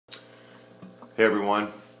Hey everyone,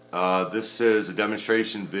 this is a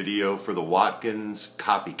demonstration video for the Watkins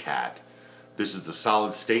Copicat. This is the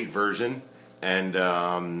solid state version, and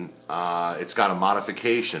it's got a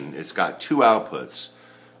modification. It's got two outputs.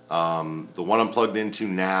 The one I'm plugged into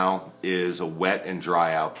now is a wet and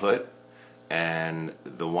dry output, and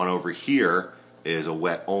the one over here is a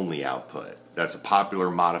wet only output. That's a popular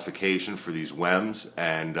modification for these WEMs,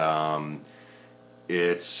 and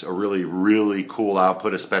it's a really cool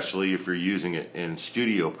output, especially if you're using it in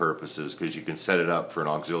studio purposes, because you can set it up for an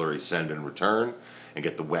auxiliary send and return and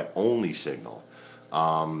get the wet only signal.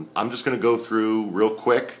 I'm just going to go through real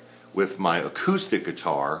quick with my acoustic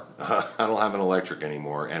guitar. I don't have an electric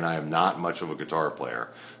anymore, and I am not much of a guitar player,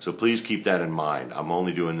 so please keep that in mind. I'm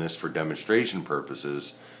only doing this for demonstration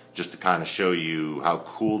purposes, just to kind of show you how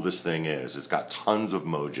cool this thing is. It's got tons of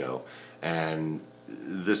mojo, and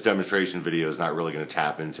this demonstration video is not really going to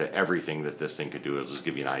tap into everything that this thing could do. It'll just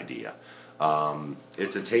give you an idea.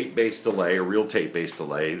 It's a tape-based delay, a real tape-based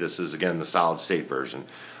delay. This is, again, the solid-state version.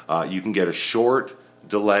 You can get a short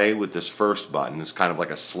delay with this first button. It's kind of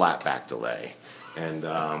like a slapback delay. And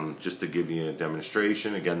just to give you a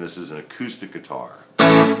demonstration, again, this is an acoustic guitar.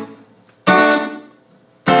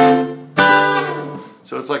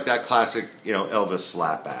 So it's like that classic, Elvis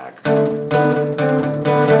slapback.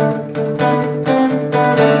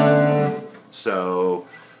 So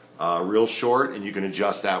real short, and you can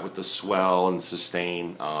adjust that with the swell and sustain.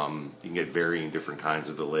 You can get varying different kinds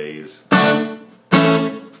of delays.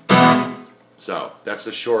 So that's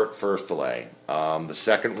the short first delay. The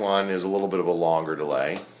second one is a little bit of a longer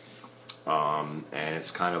delay, and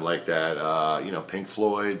it's kind of like that, Pink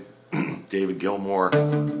Floyd, David Gilmour.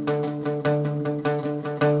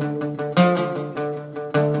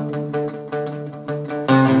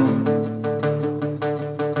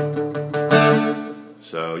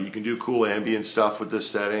 So you can do cool ambient stuff with this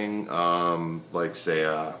setting, like say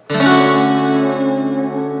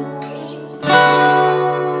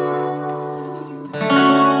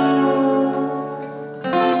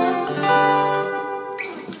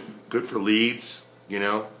good for leads,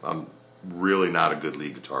 I'm really not a good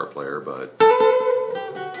lead guitar player, but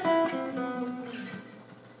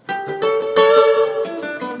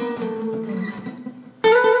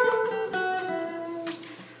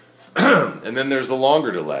and then there's the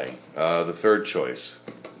longer delay, the third choice,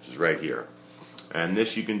 which is right here. And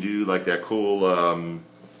this you can do like that cool,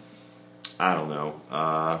 I don't know,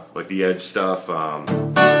 like the edge stuff.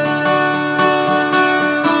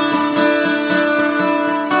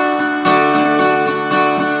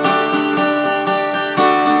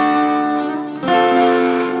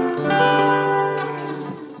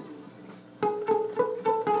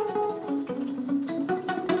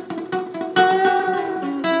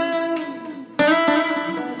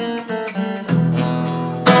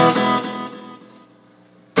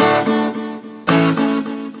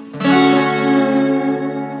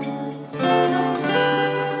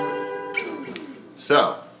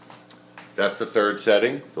 So, that's the third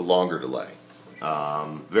setting, the longer delay.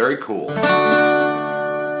 Very cool.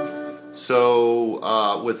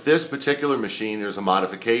 So, with this particular machine, there's a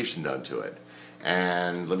modification done to it.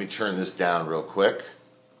 And let me turn this down real quick.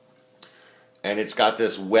 And it's got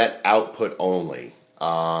this wet output only.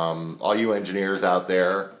 All you engineers out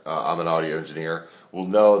there, I'm an audio engineer, will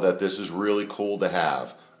know that this is really cool to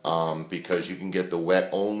have, because you can get the wet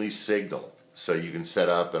only signal. So you can set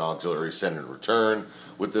up an auxiliary send and return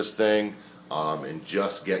with this thing, and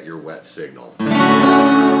just get your wet signal.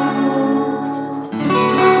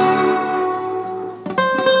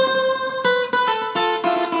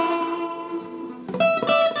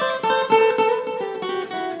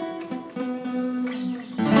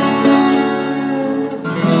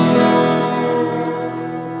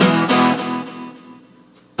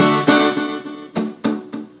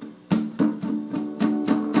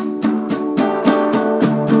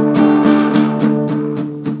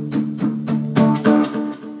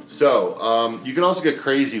 So, you can also get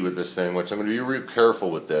crazy with this thing, which I'm going to be real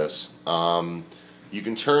careful with this. You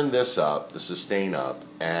can turn this up, the sustain up,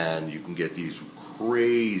 and you can get these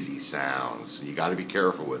crazy sounds. You got to be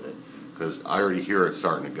careful with it, because I already hear it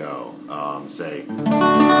starting to go. Say.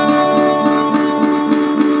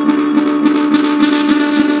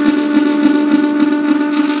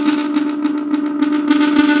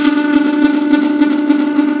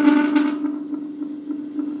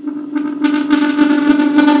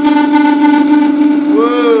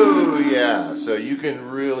 So you can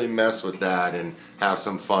really mess with that and have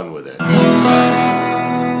some fun with it.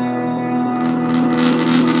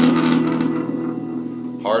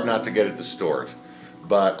 Hard not to get it to distort.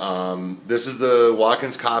 But this is the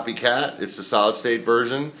Watkins Copycat. It's the solid state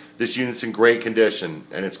version. This unit's in great condition,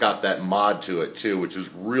 and it's got that mod to it too, which is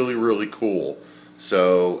really, really cool.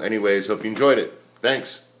 So anyways, hope you enjoyed it.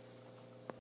 Thanks.